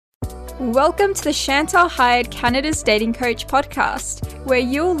Welcome to the Chantal Hyde Canada's Dating Coach podcast, where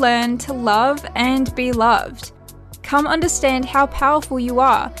you'll learn to love and be loved. Come understand how powerful you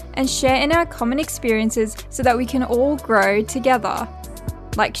are and share in our common experiences so that we can all grow together.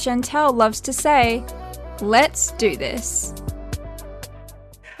 Like Chantal loves to say, let's do this.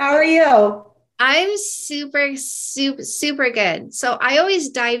 How are you? I'm super good. So I always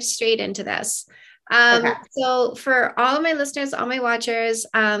dive straight into this. So for all of my listeners, all my watchers,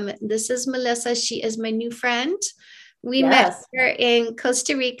 this is Melissa. She is my new friend. We met her in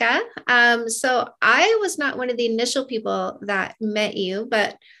Costa Rica. So I was not one of the initial people that met you,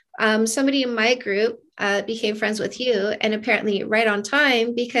 but somebody in my group became friends with you, and apparently right on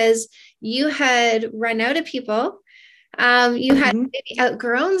time because you had run out of people. You had maybe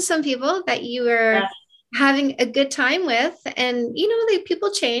outgrown some people that you were having a good time with, and like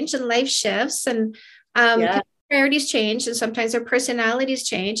people change and life shifts, and people's priorities change, and sometimes their personalities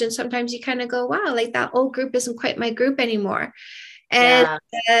change, and sometimes you kind of go, wow, like that old group isn't quite my group anymore. And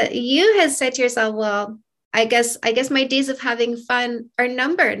you had said to yourself, well, I guess my days of having fun are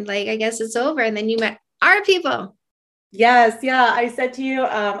numbered. Like, I guess it's over. And then you met our people. Yes. Yeah. I said to you,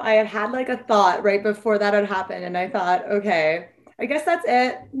 I had like a thought right before that had happened. And I thought, okay, I guess that's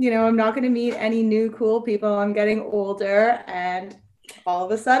it. I'm not going to meet any new cool people. I'm getting older. And all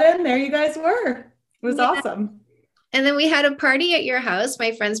of a sudden, there you guys were. It was awesome. And then we had a party at your house,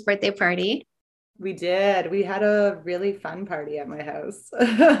 my friend's birthday party. We did. We had a really fun party at my house.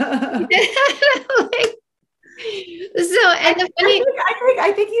 I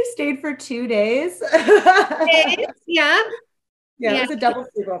think you stayed for 2 days. Yeah, it was a double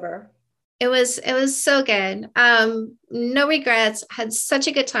sleepover. It was so good. No regrets. Had such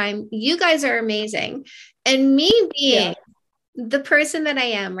a good time. You guys are amazing. And me being the person that I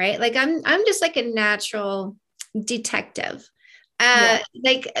am, right? Like I'm just like a natural detective.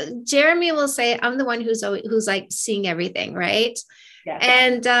 Like Jeremy will say, I'm the one who's like seeing everything, right? Yeah.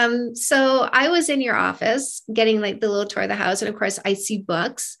 And so I was in your office getting like the little tour of the house. And of course I see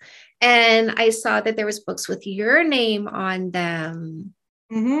books, and I saw that there was books with your name on them.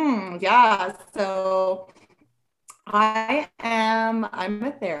 Yeah. So I'm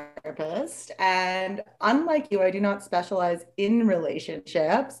a therapist, and unlike you, I do not specialize in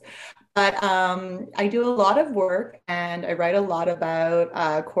relationships. But I do a lot of work, and I write a lot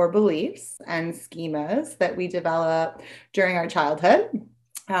about core beliefs and schemas that we develop during our childhood.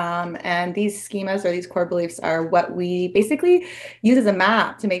 And these schemas or these core beliefs are what we basically use as a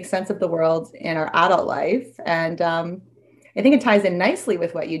map to make sense of the world in our adult life. And I think it ties in nicely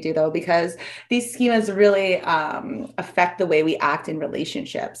with what you do, though, because these schemas really affect the way we act in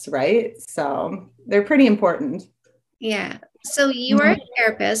relationships, right? So they're pretty important. Yeah. So you are a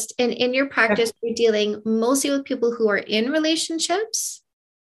therapist, and in your practice, you're dealing mostly with people who are in relationships.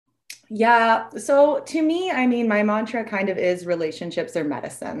 Yeah. So to me, I mean, my mantra kind of is relationships are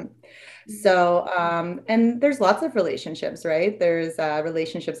medicine. So, and there's lots of relationships, right? There's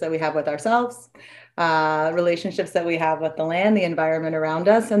relationships that we have with ourselves, relationships that we have with the land, the environment around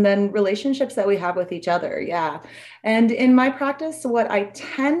us, and then relationships that we have with each other. Yeah. And in my practice, what I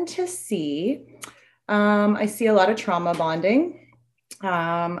tend to see, I see a lot of trauma bonding.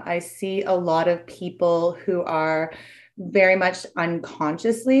 I see a lot of people who are very much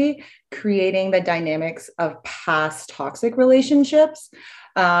unconsciously creating the dynamics of past toxic relationships,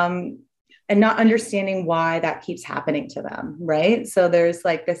 and not understanding why that keeps happening to them, right? So there's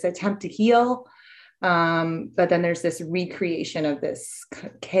like this attempt to heal, but then there's this recreation of this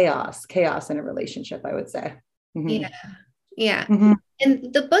chaos in a relationship, I would say. Yeah.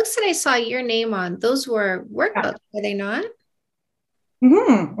 And the books that I saw your name on, those were workbooks, were they not?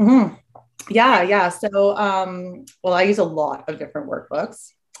 Yeah. So, well, I use a lot of different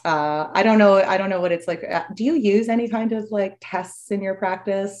workbooks. I don't know what it's like. Do you use any kind of like tests in your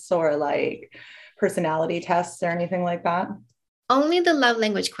practice, or like personality tests or anything like that? Only the love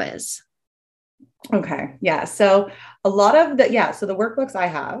language quiz. Okay. Yeah. So a lot of so the workbooks I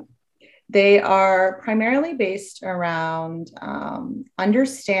have, they are primarily based around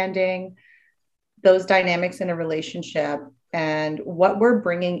understanding those dynamics in a relationship and what we're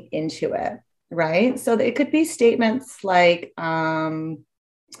bringing into it, right? So it could be statements like, I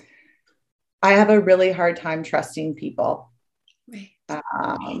have a really hard time trusting people. Right. At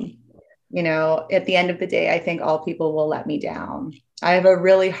the end of the day, I think all people will let me down. I have a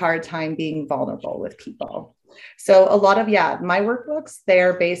really hard time being vulnerable with people. So a lot of, my workbooks,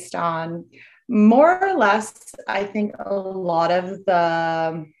 they're based on more or less, I think, a lot of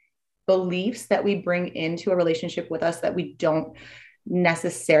the beliefs that we bring into a relationship with us that we don't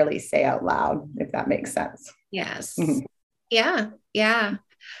necessarily say out loud, if that makes sense. Yes. Yeah.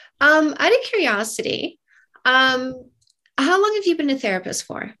 Out of curiosity, how long have you been a therapist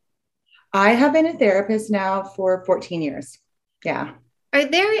for? I have been a therapist now for 14 years. Yeah. Are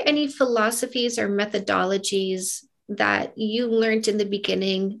there any philosophies or methodologies that you learned in the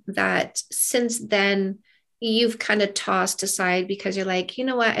beginning that since then you've kind of tossed aside because you're like, you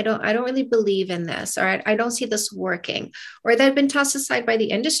know what, I don't really believe in this, or I don't see this working, or that have been tossed aside by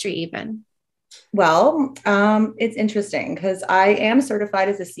the industry even? Well, it's interesting because I am certified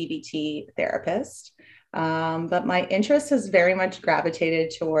as a CBT therapist, but my interest has very much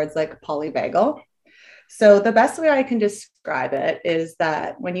gravitated towards like polyvagal. So the best way I can describe it is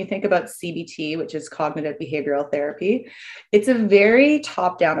that when you think about CBT, which is cognitive behavioral therapy, it's a very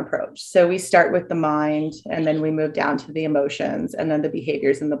top-down approach. So we start with the mind and then we move down to the emotions and then the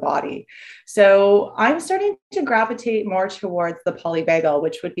behaviors in the body. So I'm starting to gravitate more towards the polyvagal,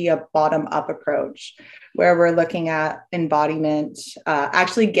 which would be a bottom-up approach where we're looking at embodiment,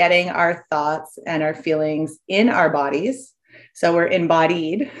 actually getting our thoughts and our feelings in our bodies. So we're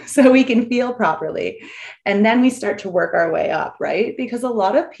embodied so we can feel properly. And then we start to work our way up, right? Because a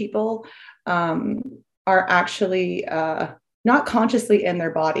lot of people are actually not consciously in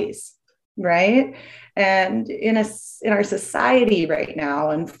their bodies, right? And in our society right now,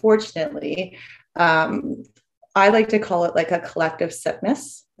 unfortunately, I like to call it like a collective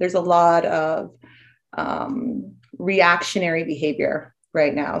sickness. There's a lot of reactionary behavior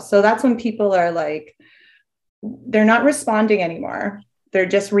right now. So that's when people are like, they're not responding anymore. They're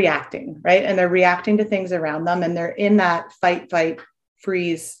just reacting, right? And they're reacting to things around them. And they're in that fight,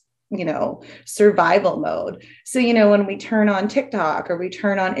 freeze, survival mode. So, when we turn on TikTok or we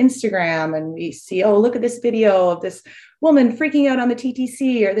turn on Instagram and we see, oh, look at this video of this woman freaking out on the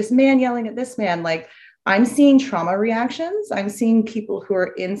TTC or this man yelling at this man, like I'm seeing trauma reactions. I'm seeing people who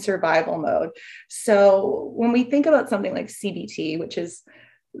are in survival mode. So when we think about something like CBT, which is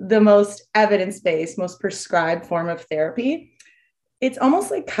the most evidence-based, most prescribed form of therapy, it's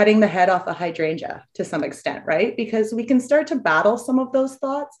almost like cutting the head off a hydrangea to some extent, right? Because we can start to battle some of those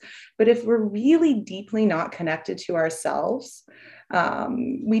thoughts, but if we're really deeply not connected to ourselves,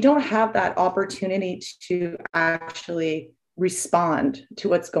 we don't have that opportunity to actually respond to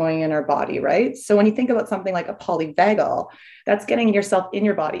what's going in our body, right? So when you think about something like a polyvagal, that's getting yourself in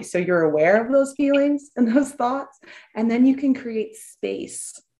your body. So you're aware of those feelings and those thoughts, and then you can create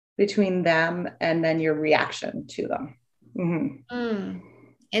space between them and then your reaction to them. Mm-hmm.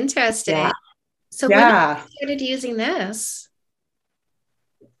 Interesting. Yeah. So when you started using this?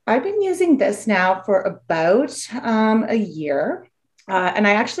 I've been using this now for about a year. And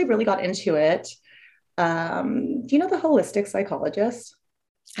I actually really got into it. Do you know the holistic psychologist?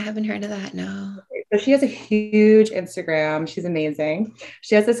 I haven't heard of that. No. So she has a huge Instagram. She's amazing.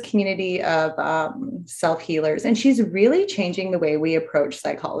 She has this community of self-healers, and she's really changing the way we approach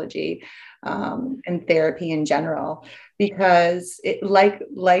psychology and therapy in general. Because it,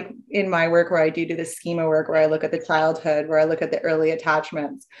 like in my work where I do the schema work, where I look at the childhood, where I look at the early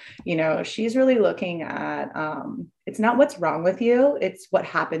attachments, she's really looking at it's not what's wrong with you, it's what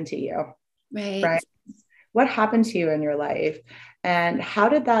happened to you. Right? What happened to you in your life? And how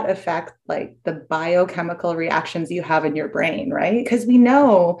did that affect like the biochemical reactions you have in your brain, right? Because we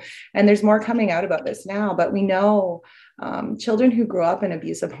know, and there's more coming out about this now, but we know children who grow up in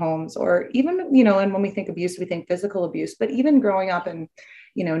abusive homes, or even, and when we think abuse, we think physical abuse, but even growing up and,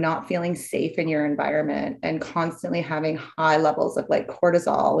 not feeling safe in your environment and constantly having high levels of like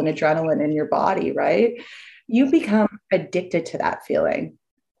cortisol and adrenaline in your body, right? You become addicted to that feeling.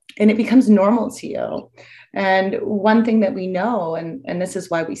 And it becomes normal to you. And one thing that we know, and this is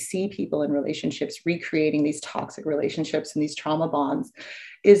why we see people in relationships recreating these toxic relationships and these trauma bonds,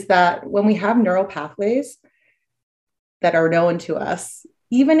 is that when we have neural pathways that are known to us,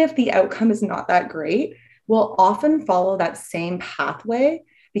 even if the outcome is not that great, we'll often follow that same pathway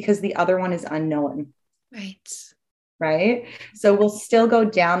because the other one is unknown. Right. So we'll still go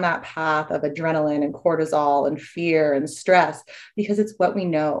down that path of adrenaline and cortisol and fear and stress because it's what we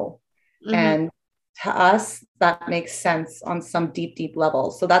know. Mm-hmm. And to us, that makes sense on some deep, deep level.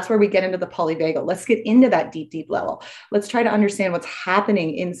 So that's where we get into the polyvagal. Let's get into that deep, deep level. Let's try to understand what's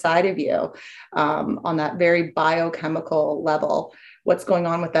happening inside of you on that very biochemical level. What's going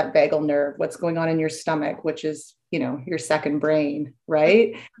on with that vagal nerve? What's going on in your stomach, which is your second brain,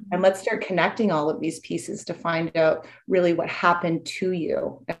 right? And let's start connecting all of these pieces to find out really what happened to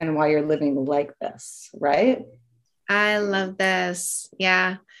you and why you're living like this, right? I love this.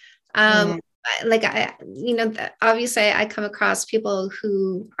 Yeah. Like obviously I come across people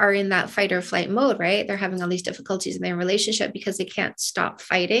who are in that fight or flight mode, right? They're having all these difficulties in their relationship because they can't stop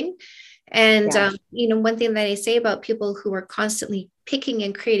fighting. And, one thing that I say about people who are constantly picking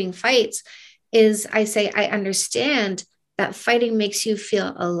and creating fights is I say, I understand that fighting makes you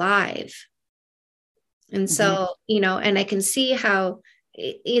feel alive. And so, and I can see how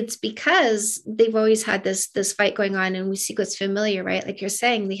it's because they've always had this fight going on, and we see what's familiar, right? Like you're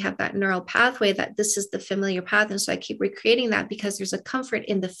saying, they have that neural pathway that this is the familiar path. And so I keep recreating that because there's a comfort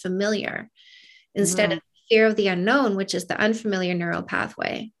in the familiar instead of fear of the unknown, which is the unfamiliar neural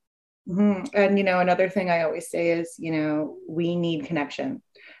pathway. And, another thing I always say is, we need connection,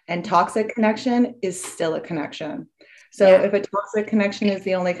 and toxic connection is still a connection. So if a toxic connection is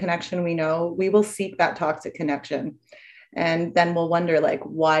the only connection we know, we will seek that toxic connection. And then we'll wonder, like,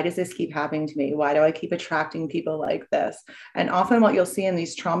 why does this keep happening to me? Why do I keep attracting people like this? And often what you'll see in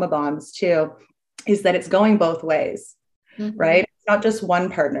these trauma bonds too, is that it's going both ways, right? It's not just one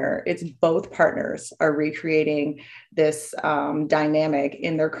partner, it's both partners are recreating this dynamic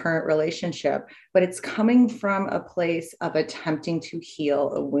in their current relationship, but it's coming from a place of attempting to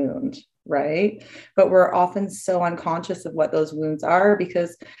heal a wound, right? But we're often so unconscious of what those wounds are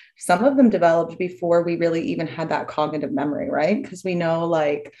because some of them developed before we really even had that cognitive memory, right? Because we know,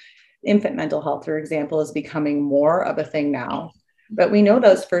 like, infant mental health, for example, is becoming more of a thing now. But we know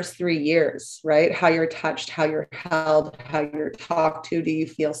those first 3 years, right? How you're touched, how you're held, how you're talked to, do you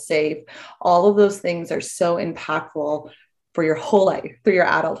feel safe? All of those things are so impactful for your whole life, for your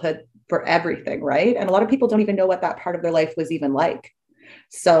adulthood, for everything, right? And a lot of people don't even know what that part of their life was even like.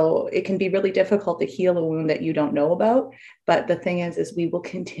 So it can be really difficult to heal a wound that you don't know about. But the thing is we will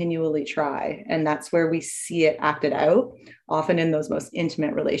continually try. And that's where we see it acted out, often in those most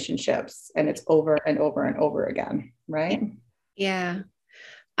intimate relationships. And it's over and over and over again, right? Yeah.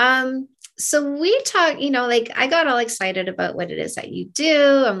 So we talk, like I got all excited about what it is that you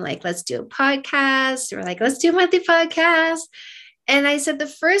do. I'm like, let's do a podcast. We're like, let's do a monthly podcast. And I said, the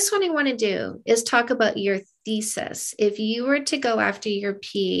first one I want to do is talk about your thesis. If you were to go after your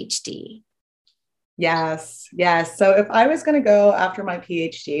PhD. Yes. So if I was going to go after my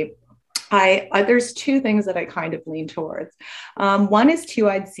PhD, there's two things that I kind of lean towards. One is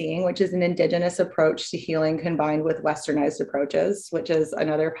two-eyed seeing, which is an Indigenous approach to healing combined with Westernized approaches, which is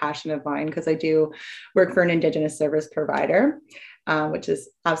another passion of mine because I do work for an Indigenous service provider, which is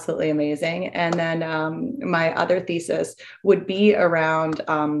absolutely amazing. And then my other thesis would be around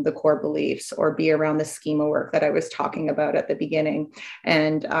the core beliefs, or be around the schema work that I was talking about at the beginning.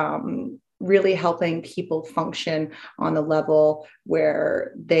 And really helping people function on the level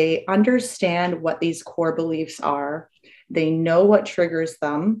where they understand what these core beliefs are. They know what triggers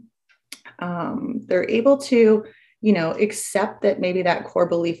them. They're able to, accept that maybe that core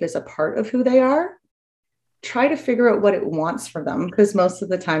belief is a part of who they are. Try to figure out what it wants for them, because most of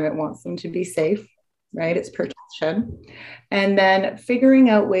the time it wants them to be safe, right? It's protection. And then figuring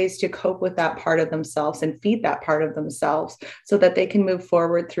out ways to cope with that part of themselves and feed that part of themselves so that they can move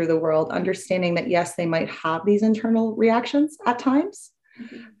forward through the world, understanding that, yes, they might have these internal reactions at times,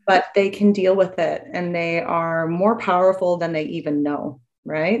 but they can deal with it, and they are more powerful than they even know.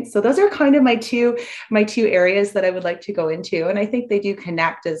 Right. So those are kind of my two areas that I would like to go into. And I think they do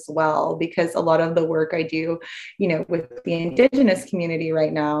connect as well, because a lot of the work I do, with the Indigenous community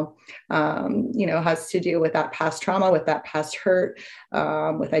right now, has to do with that past trauma, with that past hurt,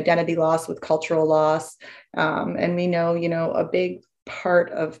 with identity loss, with cultural loss. And we know, a big part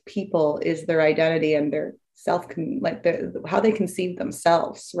of people is their identity and their how they conceive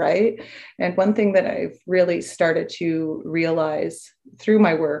themselves, right? And one thing that I've really started to realize through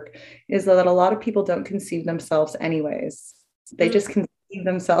my work is that a lot of people don't conceive themselves anyways. They just conceive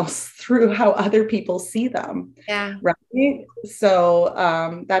themselves through how other people see them. Yeah. Right. So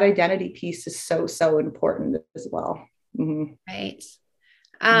that identity piece is so important as well. Mm-hmm. Right.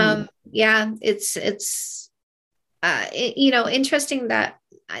 Yeah, it's interesting that,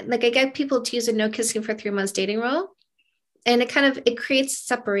 like, I get people to use a no kissing for 3 months dating rule, and it creates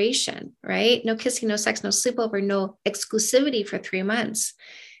separation, right? No kissing, no sex, no sleepover, no exclusivity for 3 months.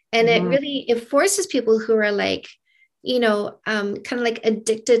 And it forces people who are like, kind of like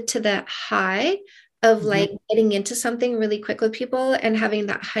addicted to the high of like getting into something really quick with people and having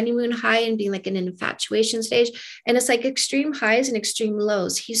that honeymoon high and being like in an infatuation stage. And it's like extreme highs and extreme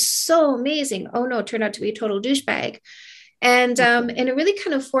lows. He's so amazing. Oh no, turned out to be a total douchebag. And it really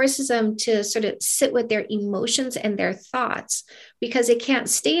kind of forces them to sort of sit with their emotions and their thoughts, because they can't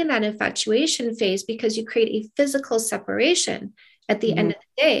stay in that infatuation phase, because you create a physical separation at the end of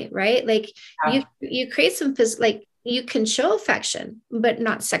the day, right? Like you create some like you can show affection, but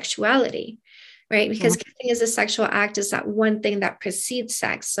not sexuality, right? Because kissing is a sexual act, is that one thing that precedes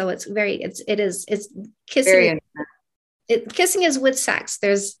sex. So it's kissing. Kissing is with sex.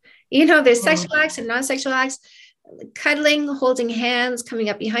 There's There's sexual acts and non-sexual acts. Cuddling, holding hands, coming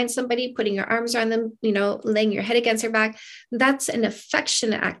up behind somebody, putting your arms around them, laying your head against their back. That's an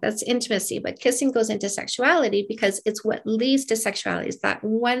affectionate act. That's intimacy. But kissing goes into sexuality because it's what leads to sexuality. It's that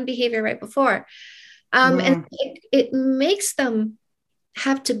one behavior right before. And it makes them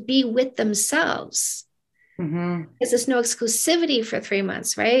have to be with themselves. Because there's no exclusivity for 3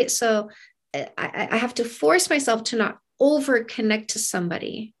 months, right? So I have to force myself to not over connect to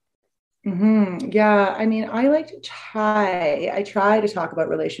somebody. Yeah. I mean, I try to talk about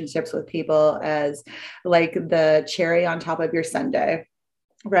relationships with people as like the cherry on top of your sundae,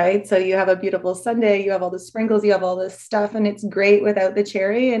 right? So you have a beautiful sundae, you have all the sprinkles, you have all this stuff, and it's great without the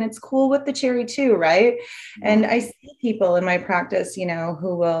cherry, and it's cool with the cherry too, right? And I see people in my practice,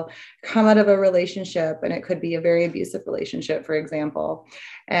 who will come out of a relationship, and it could be a very abusive relationship, for example,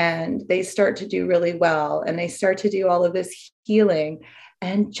 and they start to do really well, and they start to do all of this healing.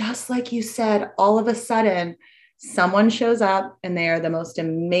 And just like you said, all of a sudden, someone shows up and they are the most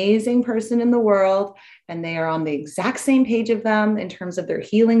amazing person in the world. And they are on the exact same page of them in terms of their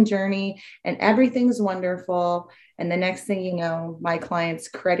healing journey, and everything's wonderful. And the next thing you know, my client's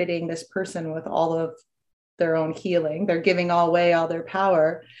crediting this person with all of their own healing. They're giving away all their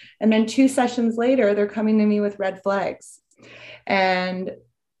power. And then 2 sessions later, they're coming to me with red flags. And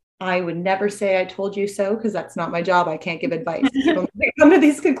I would never say I told you so, because that's not my job. I can't give advice. People come to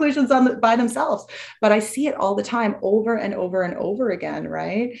these conclusions by themselves, but I see it all the time, over and over and over again,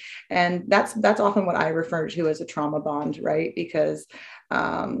 right? And that's often what I refer to as a trauma bond, right? Because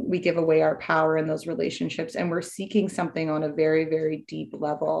we give away our power in those relationships, and we're seeking something on a very, very deep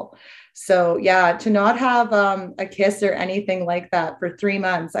level. So yeah, to not have a kiss or anything like that for 3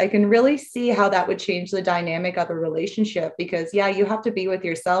 months, I can really see how that would change the dynamic of a relationship, because yeah, you have to be with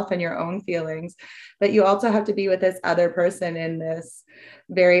yourself and your own feelings, but you also have to be with this other person in this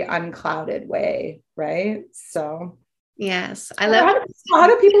very unclouded way, right? So yes, I love it. How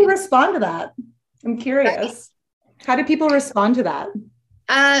do people respond to that? I'm curious. How do people respond to that?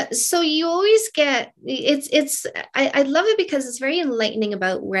 So you always get, I love it because it's very enlightening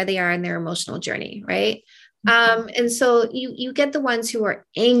about where they are in their emotional journey, right? And so you get the ones who are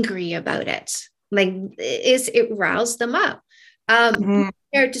angry about it. Like it roused them up.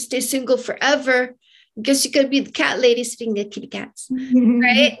 They're to stay single forever. Guess you could be the cat lady sitting the kitty cats,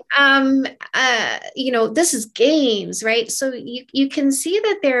 right? This is games, right? So you can see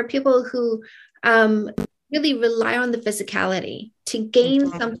that there are people who really rely on the physicality to gain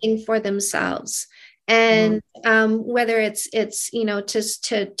something for themselves. And whether it's just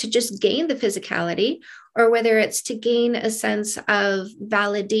to just gain the physicality, or whether it's to gain a sense of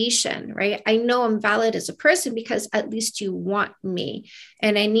validation, right? I know I'm valid as a person because at least you want me,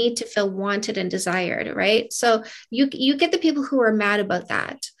 and I need to feel wanted and desired, right? So you get the people who are mad about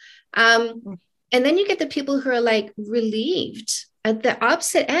that. And then you get the people who are like relieved. At the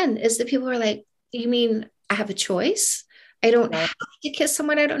opposite end is the people who are like, you mean I have a choice? I don't have to kiss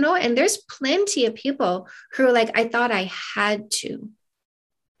someone I don't know. And there's plenty of people who are like, I thought I had to.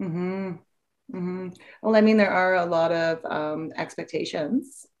 Well, I mean, there are a lot of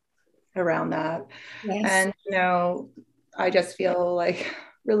expectations around that. Yes. And, I just feel like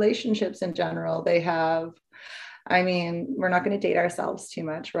relationships in general, we're not going to date ourselves too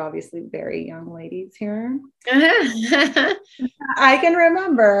much. We're obviously very young ladies here. I can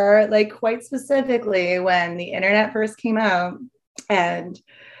remember, like, quite specifically when the internet first came out, and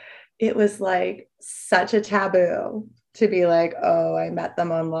it was like such a taboo to be like, oh, I met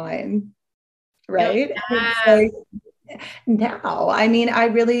them online. Right. Like, now, I mean,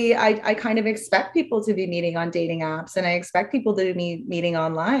 I kind of expect people to be meeting on dating apps, and I expect people to be meeting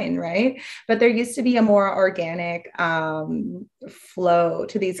online, right? But there used to be a more organic flow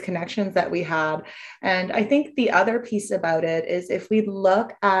to these connections that we had. And I think the other piece about it is, if we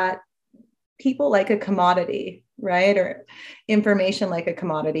look at people like a commodity, right? Or information like a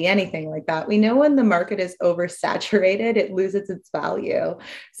commodity, anything like that. We know when the market is oversaturated, it loses its value.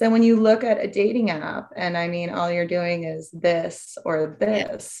 So when you look at a dating app, and I mean, all you're doing is this or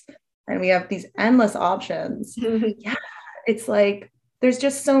this, and we have these endless options. Yeah, it's like, there's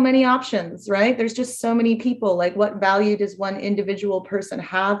just so many options, right? There's just so many people. Like, what value does one individual person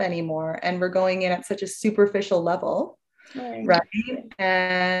have anymore? And we're going in at such a superficial level, right?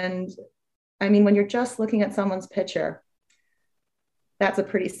 And I mean, when you're just looking at someone's picture, that's a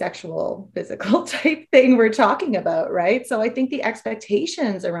pretty sexual, physical type thing we're talking about, right? So I think the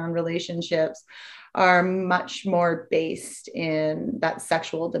expectations around relationships are much more based in that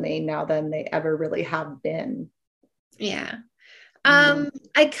sexual domain now than they ever really have been. Yeah. I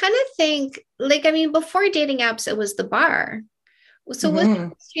kind of think, like, I mean, before dating apps, it was the bar, So what's the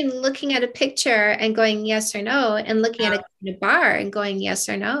difference between looking at a picture and going yes or no, and looking at a bar and going yes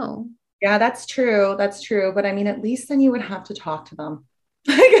or no? Yeah, that's true. That's true. But I mean, at least then you would have to talk to them.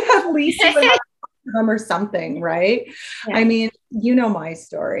 Like at least you would have to talk to them or something, right? Yeah. I mean, you know my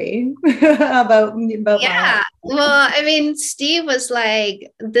story about yeah. Well, I mean, Steve was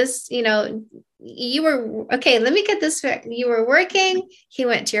like this, you know, you were okay. Let me get this. You were working. He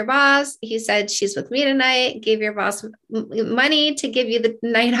went to your boss. He said, she's with me tonight. Gave your boss money to give you the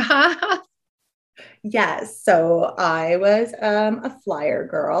night off. Yes. So I was a flyer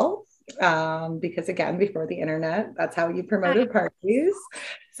girl because, again, before the internet, that's how you promoted parties.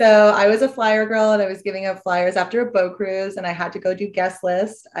 So I was a flyer girl and I was giving out flyers after a boat cruise, and I had to go do guest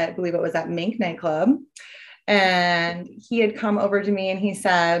list. I believe it was at Mink nightclub. And he had come over to me and he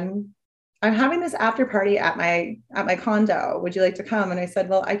said, I'm having this after party at my condo. Would you like to come? And I said,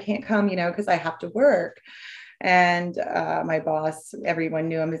 well, I can't come, you know, because I have to work. And my boss, everyone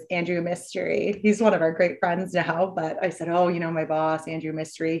knew him as Andrew Mystery. He's one of our great friends now. But I said, oh, you know, my boss, Andrew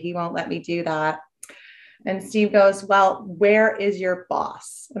Mystery, he won't let me do that. And Steve goes, well, where is your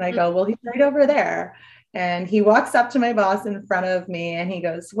boss? And I go, well, he's right over there. And he walks up to my boss in front of me and he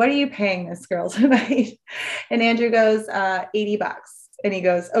goes, what are you paying this girl tonight? And Andrew goes, $80. And he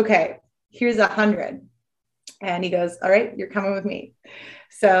goes, okay, here's 100. And he goes, all right, you're coming with me.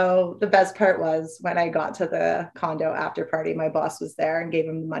 So the best part was when I got to the condo after party, my boss was there and gave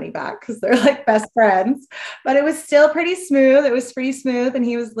him the money back because they're like best friends. But it was still pretty smooth. It was pretty smooth. And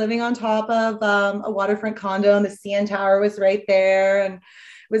he was living on top of a waterfront condo, and the CN Tower was right there. And it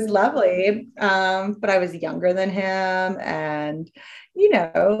was lovely. But I was younger than him and, you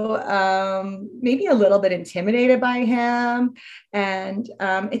know, maybe a little bit intimidated by him. And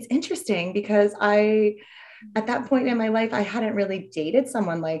it's interesting because at that point in my life, I hadn't really dated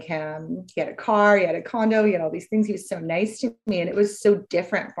someone like him. He had a car, he had a condo, he had all these things. He was so nice to me and it was so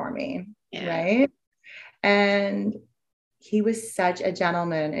different for me. Yeah. Right. And he was such a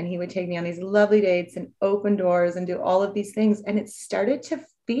gentleman and he would take me on these lovely dates and open doors and do all of these things. And it started to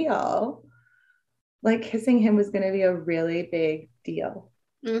feel like kissing him was going to be a really big deal.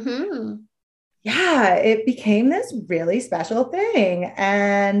 Mm-hmm. Yeah, it became this really special thing.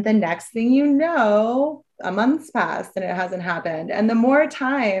 And the next thing you know, a month's passed and it hasn't happened. And the more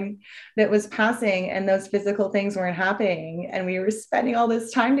time that was passing and those physical things weren't happening and we were spending all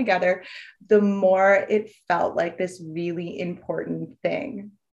this time together, the more it felt like this really important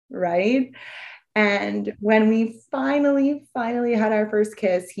thing, right? And when we finally had our first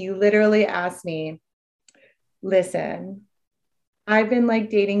kiss, he literally asked me, listen, I've been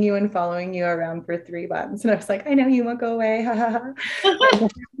like dating you and following you around for 3 months. And I was like, I know you won't go away.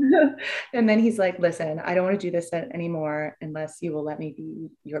 And then he's like, listen, I don't want to do this anymore unless you will let me be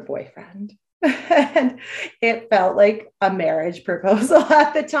your boyfriend. And it felt like a marriage proposal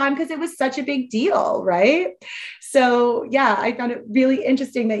at the time because it was such a big deal, right? So yeah, I found it really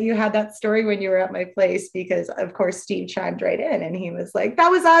interesting that you had that story when you were at my place because of course Steve chimed right in and he was like, that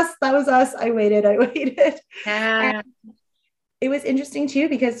was us. I waited. Yeah. And it was interesting too,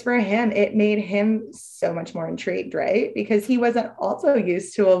 because for him, it made him so much more intrigued, right? Because he wasn't also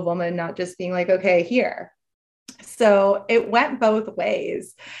used to a woman not just being like, okay, here. So it went both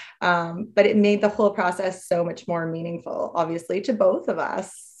ways, but it made the whole process so much more meaningful, obviously, to both of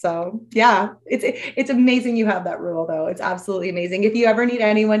us. So yeah, it's amazing you have that rule though. It's absolutely amazing. If you ever need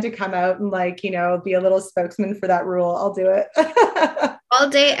anyone to come out and like, you know, be a little spokesman for that rule, I'll do it. All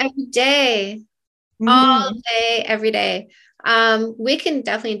day, every day. Mm-hmm. All day, every day. We can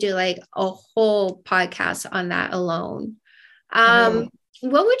definitely do like a whole podcast on that alone.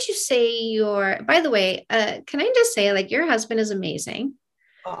 What would you say by the way, can I just say like your husband is amazing.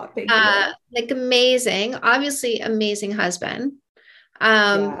 Oh, thank you. Like amazing, obviously amazing husband.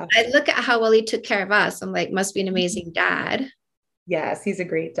 I look at how well he took care of us. I'm like, must be an amazing dad. Yes, he's a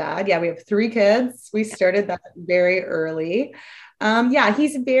great dad. Yeah, we have 3 kids. We started that very early.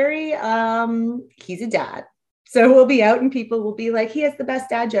 He's a dad. So we'll be out and people will be like, he has the best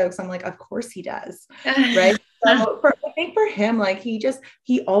dad jokes. I'm like, of course he does. Right. So I think for him, like he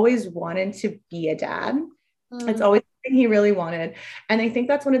always wanted to be a dad. It's always something he really wanted. And I think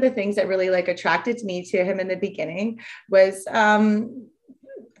that's one of the things that really like attracted me to him in the beginning was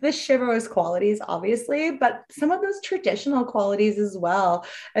the chivalrous qualities, obviously, but some of those traditional qualities as well,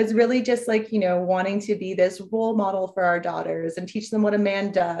 as really just like, wanting to be this role model for our daughters and teach them what a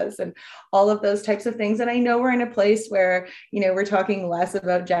man does and all of those types of things. And I know we're in a place where, we're talking less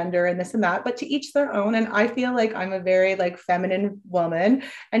about gender and this and that, but to each their own. And I feel like I'm a very like feminine woman,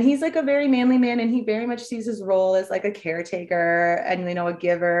 and he's like a very manly man. And he very much sees his role as like a caretaker and, a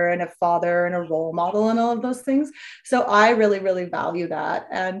giver and a father and a role model and all of those things. So I really, really value that.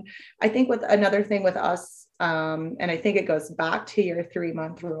 And I think with another thing with us, and I think it goes back to your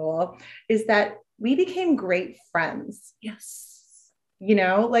 3-month rule, is that we became great friends. Yes.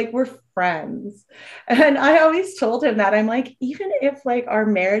 Like we're friends. And I always told him that I'm like, even if like our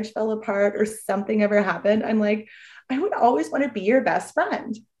marriage fell apart or something ever happened, I'm like, I would always want to be your best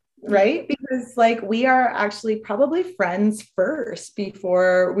friend. Right? Because like we are actually probably friends first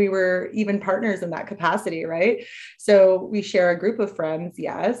before we were even partners in that capacity. Right? So we share a group of friends.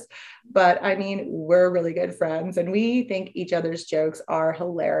 Yes. But I mean, we're really good friends and we think each other's jokes are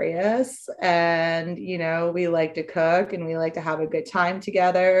hilarious. And, we like to cook and we like to have a good time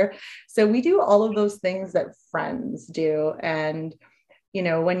together. So we do all of those things that friends do. And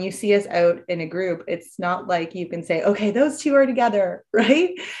when you see us out in a group, it's not like you can say, okay, those two are together,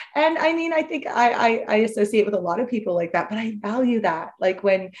 right? And I mean, I think I associate with a lot of people like that, but I value that. Like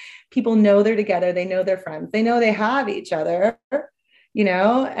when people know they're together, they know they're friends, they know they have each other,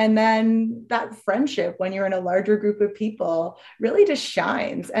 and then that friendship when you're in a larger group of people really just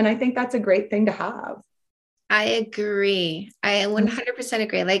shines. And I think that's a great thing to have. I agree. I 100%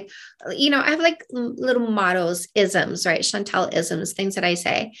 agree. Like, I have like little mottos, isms, right? Chantal isms, things that I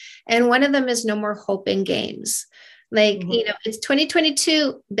say. And one of them is no more hope and games. Like, it's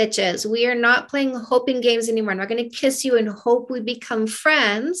 2022, bitches. We are not playing hope and games anymore. I'm not going to kiss you and hope we become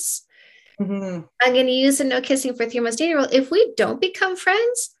friends. I'm going to use the no kissing for 3 months dating rule. If we don't become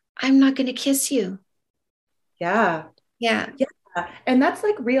friends, I'm not going to kiss you. Yeah. Yeah. And that's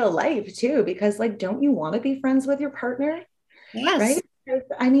like real life too, because like, don't you want to be friends with your partner? Yes. Right. Because,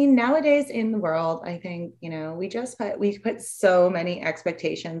 I mean, nowadays in the world, I think, we put so many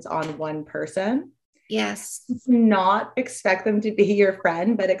expectations on one person. Yes. Not expect them to be your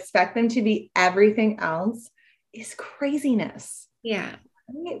friend, but expect them to be everything else is craziness. Yeah.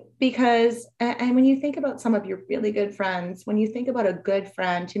 Because, and when you think about some of your really good friends, when you think about a good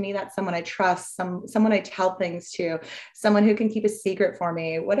friend, to me, that's someone I trust, someone I tell things to, someone who can keep a secret for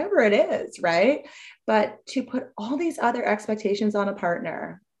me, whatever it is, right? But to put all these other expectations on a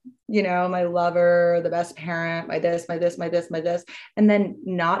partner, my lover, the best parent, my this, and then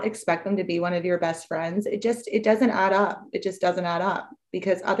not expect them to be one of your best friends, it doesn't add up. It just doesn't add up,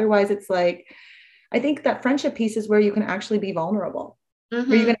 because otherwise it's like, I think that friendship piece is where you can actually be vulnerable.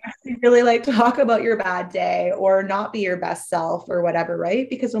 Where you can actually really like talk about your bad day or not be your best self or whatever, right?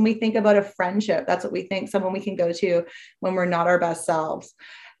 Because when we think about a friendship, that's what we think, someone we can go to when we're not our best selves.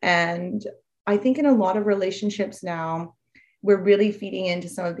 And I think in a lot of relationships now, we're really feeding into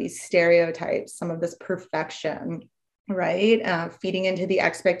some of these stereotypes, some of this perfection, right? Feeding into the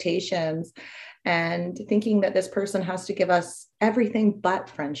expectations and thinking that this person has to give us everything but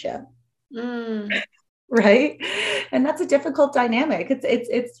friendship. Right. And that's a difficult dynamic.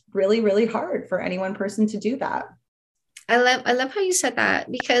 It's really, really hard for any one person to do that. I love how you said that,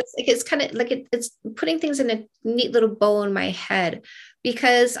 because it's kind of like it's putting things in a neat little bow in my head,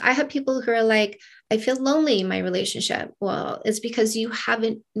 because I have people who are like, I feel lonely in my relationship. Well, it's because you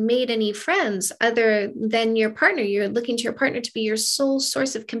haven't made any friends other than your partner. You're looking to your partner to be your sole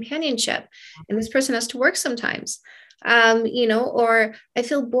source of companionship. And this person has to work sometimes. Or I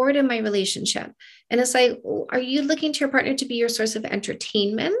feel bored in my relationship. And it's like, are you looking to your partner to be your source of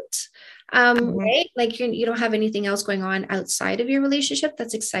entertainment? Right? Like you don't have anything else going on outside of your relationship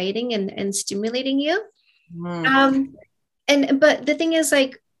that's exciting and stimulating you. But the thing is,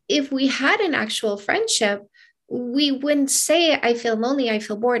 like, if we had an actual friendship, we wouldn't say, I feel lonely, I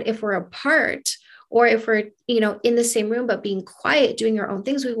feel bored if we're apart. Or if we're, in the same room, but being quiet, doing our own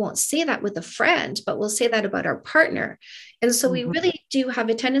things, we won't say that with a friend, but we'll say that about our partner. And so we really do have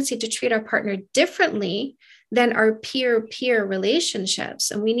a tendency to treat our partner differently than our peer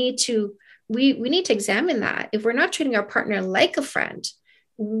relationships. And we need to examine that. If we're not treating our partner like a friend,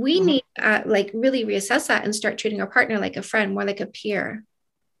 we need to really reassess that and start treating our partner like a friend, more like a peer.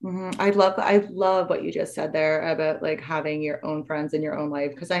 I love what you just said there about like having your own friends in your own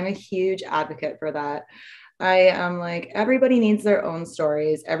life, because I'm a huge advocate for that. I am like, everybody needs their own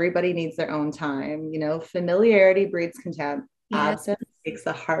stories. Everybody needs their own time. Familiarity breeds contempt. Absence makes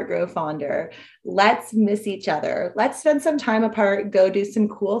the heart grow fonder. Let's miss each other. Let's spend some time apart, go do some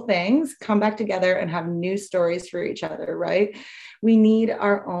cool things, come back together and have new stories for each other, right? We need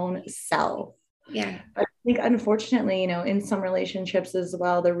our own self. Yeah. But I think, unfortunately, in some relationships as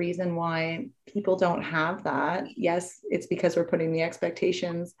well, the reason why people don't have that, yes, it's because we're putting the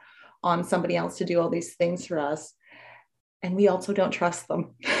expectations on somebody else to do all these things for us. And we also don't trust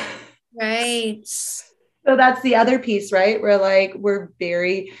them. Right. So that's the other piece, right? We're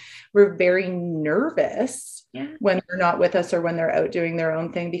very nervous when they're not with us or when they're out doing their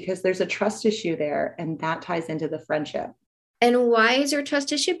own thing, because there's a trust issue there, and that ties into the friendship. And why is there a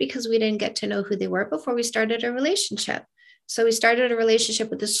trust issue? Because we didn't get to know who they were before we started a relationship. So we started a relationship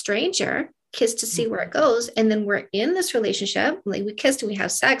with a stranger, kissed to see where it goes. And then we're in this relationship, like we kissed and we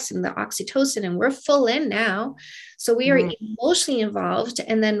have sex and the oxytocin, and we're full in now. So we are emotionally involved.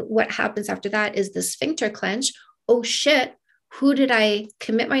 And then what happens after that is the sphincter clench. Oh shit, who did I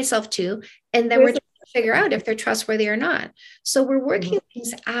commit myself to? And then we're trying to figure out if they're trustworthy or not. So we're working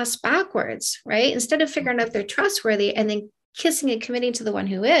things ass backwards, right? Instead of figuring out if they're trustworthy and then kissing and committing to the one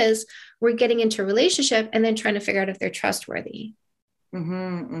who is, we're getting into a relationship and then trying to figure out if they're trustworthy.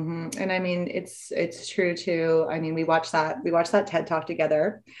 And I mean, it's true too. I mean, we watched that TED Talk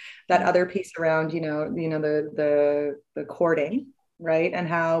together, that other piece around, the courting, right? And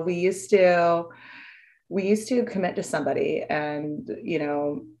how we used to commit to somebody, and,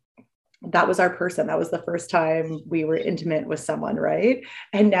 that was our person. That was the first time we were intimate with someone, right?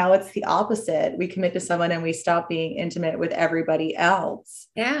 And now it's the opposite. We commit to someone and we stop being intimate with everybody else.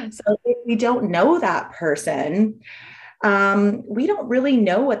 Yeah. So if we don't know that person, we don't really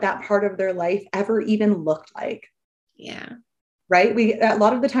know what that part of their life ever even looked like. Yeah. Right. A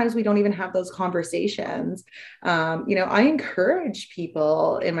lot of the times we don't even have those conversations. I encourage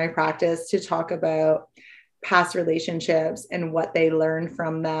people in my practice to talk about past relationships and what they learned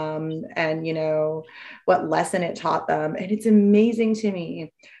from them, and, what lesson it taught them. And it's amazing to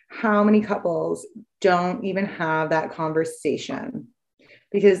me how many couples don't even have that conversation,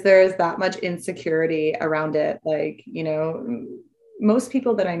 because there's that much insecurity around it. Like, most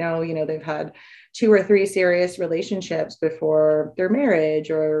people that I know, they've had 2 or 3 serious relationships before their marriage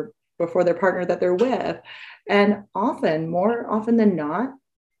or before their partner that they're with. And more often than not,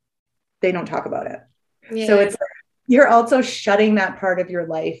 they don't talk about it. Yeah. So it's, you're also shutting that part of your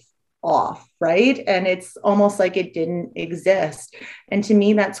life off, right? And it's almost like it didn't exist. And to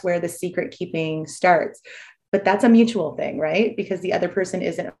me, that's where the secret keeping starts. But that's a mutual thing, right? Because the other person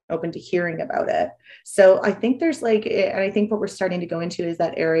isn't open to hearing about it. So I think there's and I think what we're starting to go into is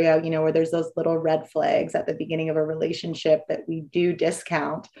that area, where there's those little red flags at the beginning of a relationship that we do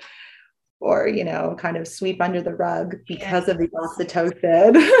discount or, kind of sweep under the rug because of the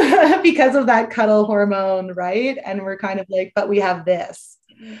oxytocin, because of that cuddle hormone, right? And we're kind of like, but we have this.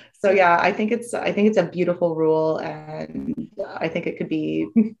 So yeah, I think it's a beautiful rule, and I think it could be,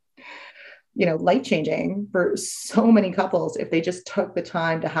 life changing for so many couples if they just took the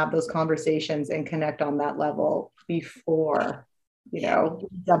time to have those conversations and connect on that level before,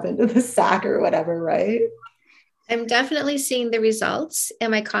 jump into the sack or whatever, right? I'm definitely seeing the results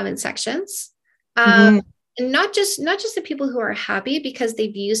in my comment sections. And not just the people who are happy because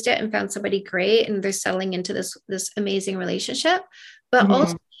they've used it and found somebody great and they're settling into this amazing relationship, but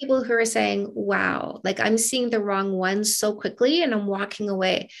also people who are saying, wow, like I'm seeing the wrong one so quickly and I'm walking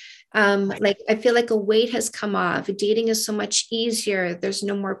away. Like I feel like a weight has come off. Dating is so much easier. There's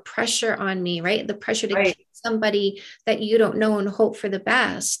no more pressure on me, right? The pressure to kiss somebody that you don't know and hope for the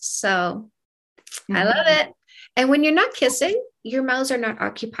best. So I love it. And when you're not kissing, your mouths are not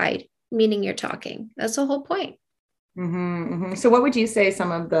occupied, meaning you're talking. That's the whole point. So what would you say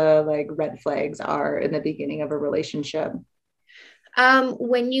some of the red flags are in the beginning of a relationship?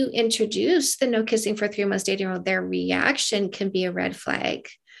 When you introduce the no kissing for 3 months dating, their reaction can be a red flag,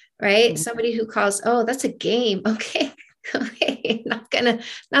 right? Somebody who calls, oh, that's a game. Okay.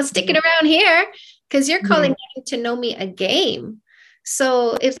 Not sticking around here because you're calling getting to know me a game.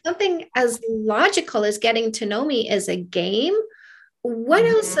 So if something as logical as getting to know me is a game, what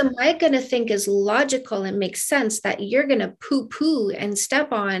else am I going to think is logical and makes sense that you're going to poo-poo and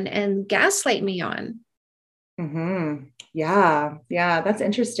step on and gaslight me on? Yeah, that's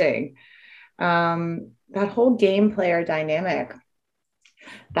interesting. That whole game player dynamic,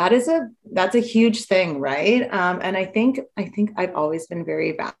 that's a huge thing, right? And I think I've always been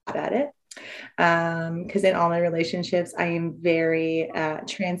very bad at it. Because in all my relationships, I am very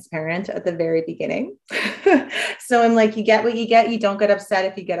transparent at the very beginning. So I'm like, you get what you get. You don't get upset.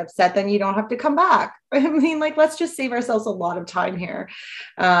 If you get upset, then you don't have to come back. I mean, like, let's just save ourselves a lot of time here.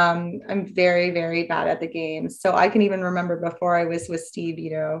 I'm very, very bad at the game. So I can even remember before I was with Steve,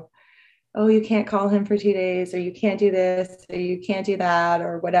 oh, you can't call him for 2 days, or you can't do this, or you can't do that,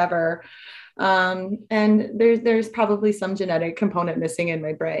 or whatever. And there's probably some genetic component missing in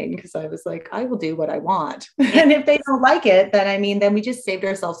my brain, because I was like, I will do what I want. Yeah. And if they don't like it, then we just saved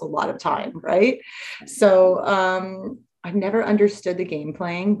ourselves a lot of time. Right. So, I've never understood the game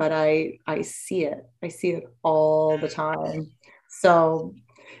playing, but I see it. I see it all the time. So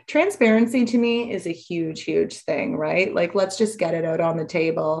transparency to me is a huge, huge thing, right? Like, let's just get it out on the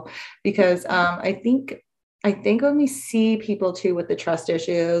table, because I think when we see people too with the trust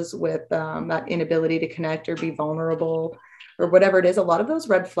issues, with that inability to connect or be vulnerable or whatever it is, a lot of those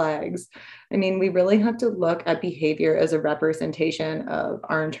red flags, I mean, we really have to look at behavior as a representation of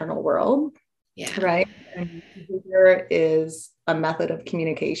our internal world. Yeah. Right. And behavior is a method of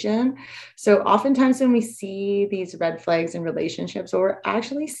communication. So oftentimes when we see these red flags in relationships, what we're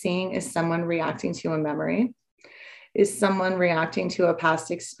actually seeing is someone reacting to a memory, is someone reacting to a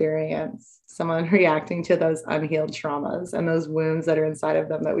past experience, someone reacting to those unhealed traumas and those wounds that are inside of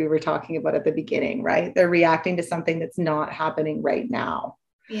them that we were talking about at the beginning, right? They're reacting to something that's not happening right now.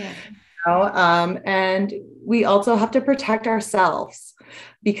 Yeah. And we also have to protect ourselves,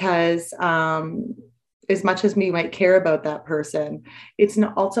 because as much as we might care about that person, it's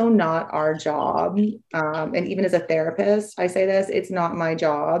also not our job. And even as a therapist, I say this, it's not my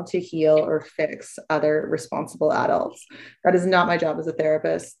job to heal or fix other responsible adults. That is not my job as a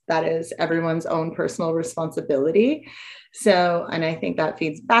therapist. That is everyone's own personal responsibility. So, and I think that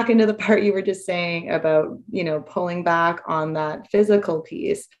feeds back into the part you were just saying about, pulling back on that physical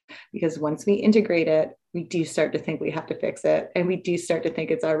piece, because once we integrate it, we do start to think we have to fix it. And we do start to think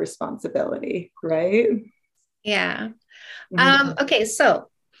it's our responsibility, right? Yeah. Okay. So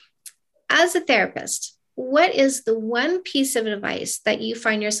as a therapist, what is the one piece of advice that you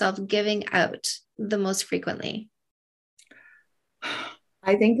find yourself giving out the most frequently?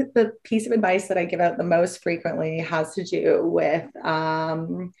 I think that the piece of advice that I give out the most frequently has to do with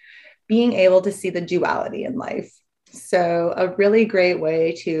being able to see the duality in life. So a really great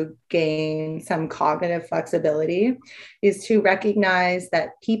way to gain some cognitive flexibility is to recognize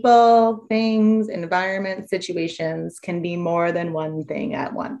that people, things, environments, situations can be more than one thing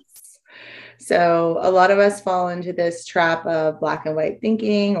at once. So a lot of us fall into this trap of black and white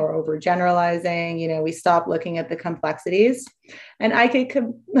thinking or overgeneralizing. We stop looking at the complexities. And I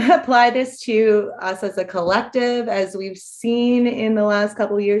could apply this to us as a collective. As we've seen in the last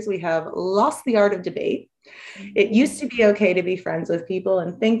couple of years, we have lost the art of debate. It used to be okay to be friends with people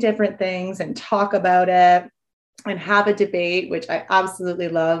and think different things and talk about it and have a debate, which I absolutely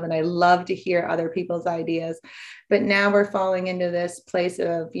love. And I love to hear other people's ideas. But now we're falling into this place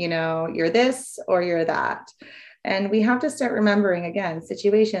of, you're this or you're that. And we have to start remembering, again,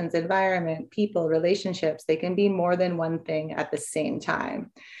 situations, environment, people, relationships, they can be more than one thing at the same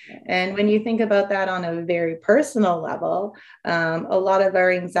time. And when you think about that on a very personal level, a lot of our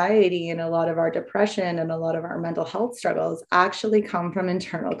anxiety and a lot of our depression and a lot of our mental health struggles actually come from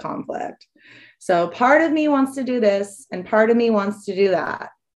internal conflict. So part of me wants to do this and part of me wants to do that.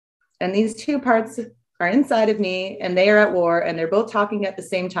 And these two parts are inside of me and they are at war and they're both talking at the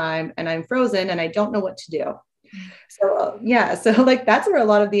same time and I'm frozen and I don't know what to do. So like that's where a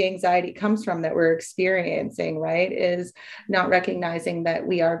lot of the anxiety comes from that we're experiencing, right? Is not recognizing that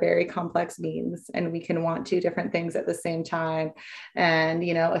we are very complex beings and we can want two different things at the same time. And,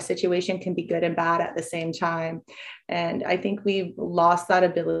 a situation can be good and bad at the same time. And I think we've lost that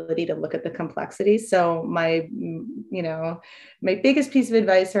ability to look at the complexity. So my biggest piece of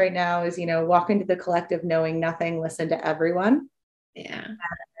advice right now is, walk into the collective knowing nothing, listen to everyone. Yeah.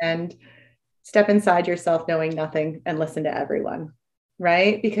 And step inside yourself knowing nothing and listen to everyone,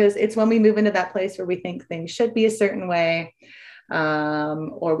 right? Because it's when we move into that place where we think things should be a certain way,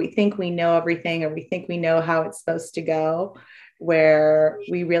 or we think we know everything, or we think we know how it's supposed to go, where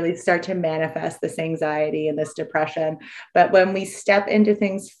we really start to manifest this anxiety and this depression. But when we step into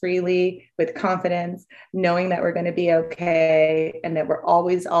things freely with confidence, knowing that we're going to be okay and that we're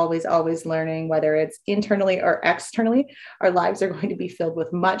always, always, always learning, whether it's internally or externally, our lives are going to be filled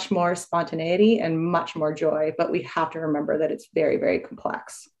with much more spontaneity and much more joy. But we have to remember that it's very, very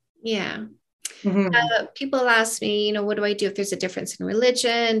complex. Yeah. Mm-hmm. People ask me, what do I do if there's a difference in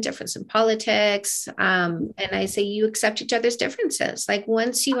religion, difference in politics? And I say, you accept each other's differences. Like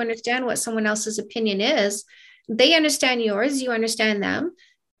once you understand what someone else's opinion is, they understand yours, you understand them.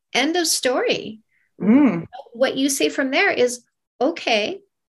 End of story. Mm. What you say from there is okay.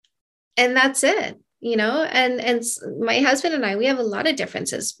 And that's it, you know, and my husband and I, we have a lot of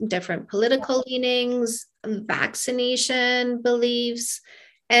differences, different political leanings, vaccination beliefs.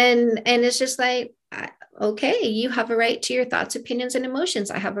 And it's just like, okay, you have a right to your thoughts, opinions, and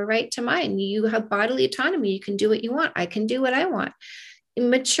emotions. I have a right to mine. You have bodily autonomy. You can do what you want. I can do what I want.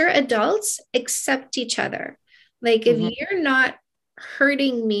 Mature adults accept each other. Like if you're not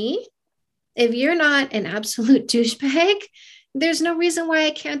hurting me, if you're not an absolute douchebag, there's no reason why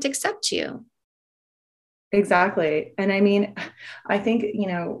I can't accept you. Exactly. And I mean, I think, you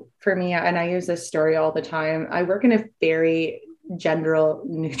know, for me, and I use this story all the time, I work in a very gender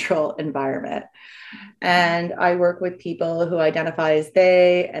neutral environment. And I work with people who identify as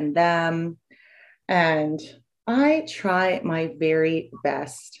they and them. And I try my very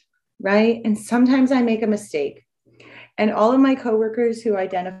best, right? And sometimes I make a mistake. And all of my coworkers who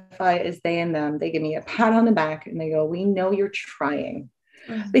identify as they and them, they give me a pat on the back and they go, we know you're trying.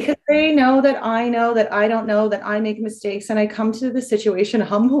 Because they know that I don't know, that I make mistakes, and I come to the situation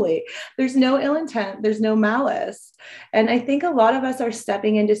humbly. There's no ill intent, there's no malice. And I think a lot of us are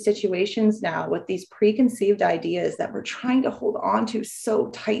stepping into situations now with these preconceived ideas that we're trying to hold on to so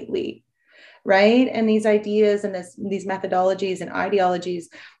tightly, right? And these ideas and these methodologies and ideologies,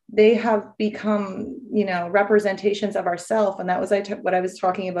 they have become, you know, representations of ourselves. And that was what I was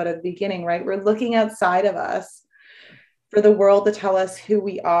talking about at the beginning, right? We're looking outside of us for the world to tell us who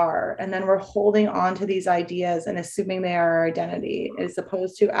we are. And then we're holding on to these ideas and assuming they are our identity, as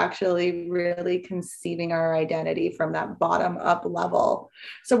opposed to actually really conceiving our identity from that bottom up level.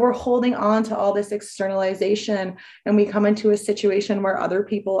 So we're holding on to all this externalization, and we come into a situation where other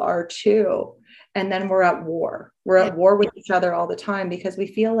people are too. And then we're at war. We're at war with each other all the time because we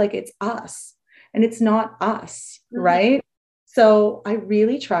feel like it's us, and it's not us, right? So I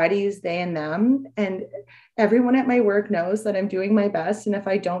really try to use they and them, and everyone at my work knows that I'm doing my best. And if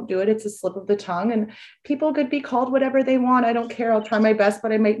I don't do it, it's a slip of the tongue, and people could be called whatever they want. I don't care. I'll try my best,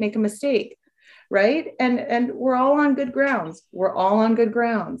 but I might make a mistake. Right. And we're all on good grounds. We're all on good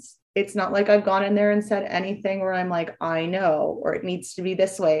grounds. It's not like I've gone in there and said anything where I'm like, I know, or it needs to be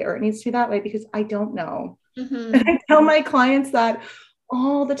this way, or it needs to be that way, because I don't know. And I tell my clients that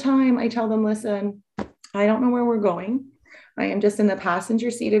all the time. I tell them, listen, I don't know where we're going. I am just in the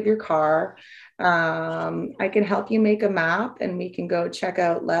passenger seat of your car. I can help you make a map, and we can go check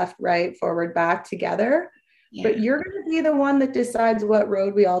out left, right, forward, back together. Yeah. But you're going to be the one that decides what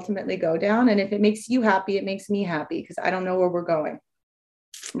road we ultimately go down. And if it makes you happy, it makes me happy, because I don't know where we're going.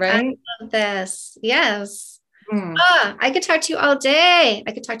 Right? I love this. Yes. I could talk to you all day.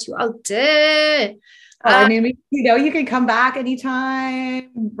 I mean, you can come back anytime.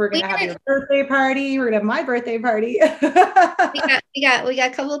 We're going to have your birthday party. We're going to have my birthday party. we got a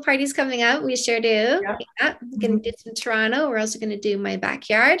couple of parties coming up. We sure do. Yeah. We're going to do some Toronto. We're also going to do my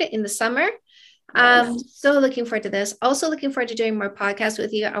backyard in the summer. So looking forward to this. Also looking forward to doing more podcasts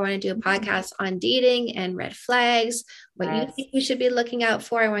with you. I want to do a podcast on dating and red flags, what you think we should be looking out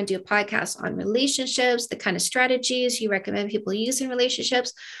for. I want to do a podcast on relationships, the kind of strategies you recommend people use in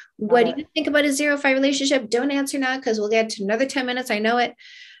relationships. What do you think about a 0-5 relationship? Don't answer now, because we'll get to another 10 minutes. I know it.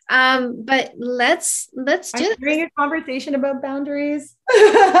 But let's do a conversation about boundaries.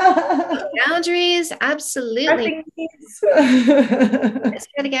 Boundaries, absolutely. Say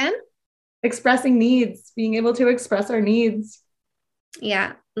it again. Expressing needs, being able to express our needs.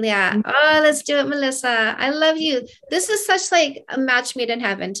 Yeah. Oh, let's do it, Melissa. I love you. This is such like a match made in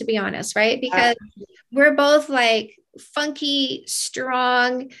heaven, to be honest, right? Because we're both like funky,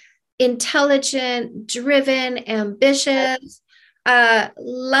 strong, intelligent, driven, ambitious,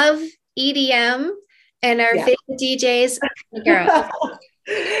 love EDM, and our favorite DJs. Girl.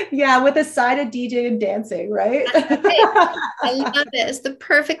 Yeah, with a side of DJ and dancing, right? I love it. It's the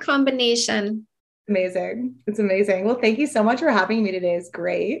perfect combination. Amazing. It's amazing. Well, thank you so much for having me today. It's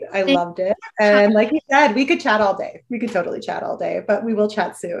great. I loved it. And like you said, we could chat all day. We could totally chat all day, but we will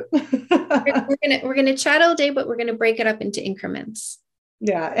chat soon. we're gonna chat all day, but we're gonna break it up into increments.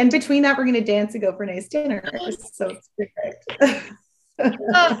 Yeah. And between that, we're gonna dance and go for nice dinner. So it's perfect.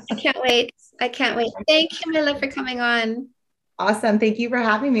 Oh, I can't wait. Thank you, Mila, for coming on. Awesome. Thank you for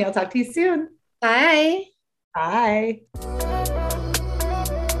having me. I'll talk to you soon. Bye. Bye.